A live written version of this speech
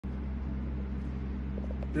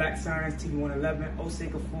Black Science TV 111, Osei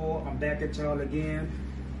Kufuor. I'm back at y'all again.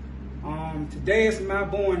 Today is my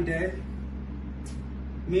born day,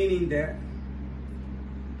 meaning that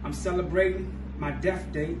I'm celebrating my death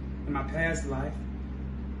date in my past life,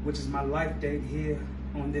 which is my life date here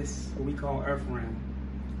on this, what we call Earth realm.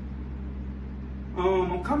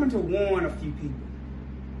 I'm coming to warn a few people.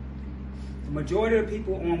 The majority of the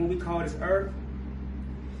people on what we call this Earth,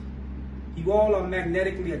 you all are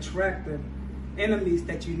magnetically attracted enemies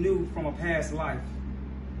that you knew from a past life.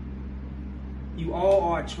 You all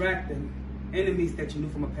are attracting enemies that you knew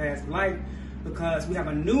from a past life because we have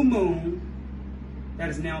a new moon that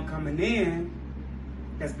is now coming in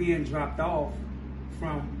that's being dropped off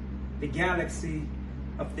from the galaxy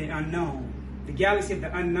of the unknown. The galaxy of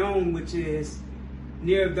the unknown, which is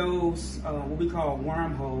near those, what we call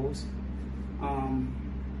wormholes,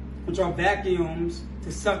 which are vacuums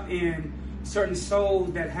to suck in certain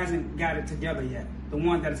souls that hasn't got it together yet, the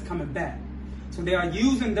one that is coming back. So they are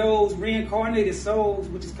using those reincarnated souls,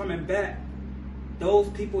 which is coming back, those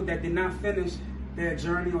people that did not finish their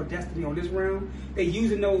journey or destiny on this realm. They're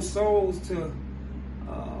using those souls to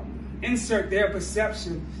insert their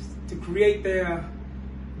perceptions to create their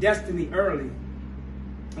destiny early.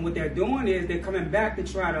 And what they're doing is they're coming back to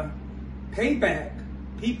try to pay back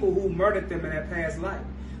people who murdered them in their past life.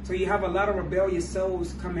 So you have a lot of rebellious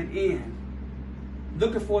souls coming in,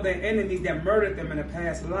 looking for their enemies that murdered them in a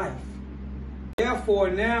past life. Therefore,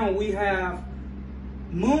 now we have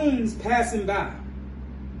moons passing by,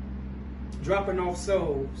 dropping off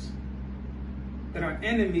souls that are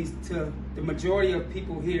enemies to the majority of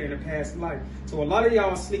people here in the past life. So a lot of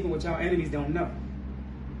y'all sleeping with y'all enemies don't know.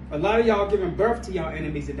 A lot of y'all giving birth to y'all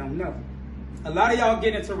enemies that don't know. A lot of y'all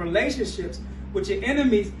get into relationships with your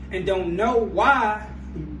enemies and don't know why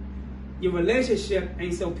your relationship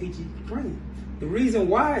ain't so peachy clean. The reason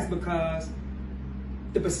why is because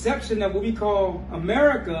the perception of what we call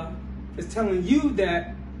America is telling you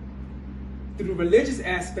that through the religious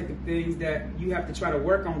aspect of things that you have to try to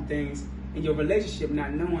work on things in your relationship,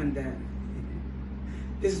 not knowing that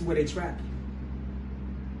this is where they trap you.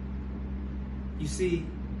 You see,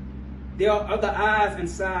 there are other eyes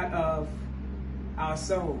inside of our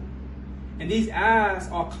soul. And these eyes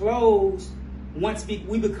are closed once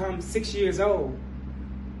we become 6 years old.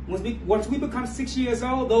 Once we become 6 years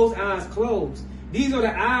old, those eyes close. These are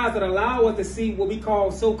the eyes that allow us to see what we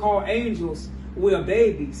call so-called angels. We are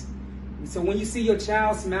babies. So when you see your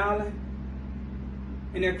child smiling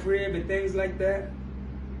in their crib and things like that,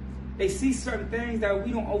 they see certain things that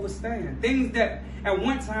we don't understand. Things that at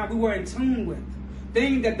one time we were in tune with.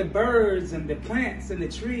 Things that the birds and the plants and the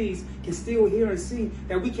trees can still hear and see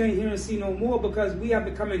that we can't hear and see no more because we have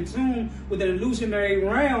become in tune with an illusionary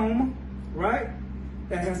realm, right?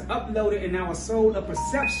 That has uploaded in our soul a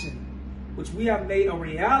perception, which we have made a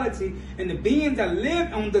reality. And the beings that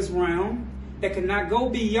live on this realm that cannot go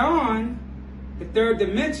beyond the third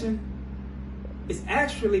dimension is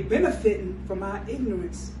actually benefiting from our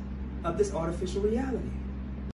ignorance of this artificial reality.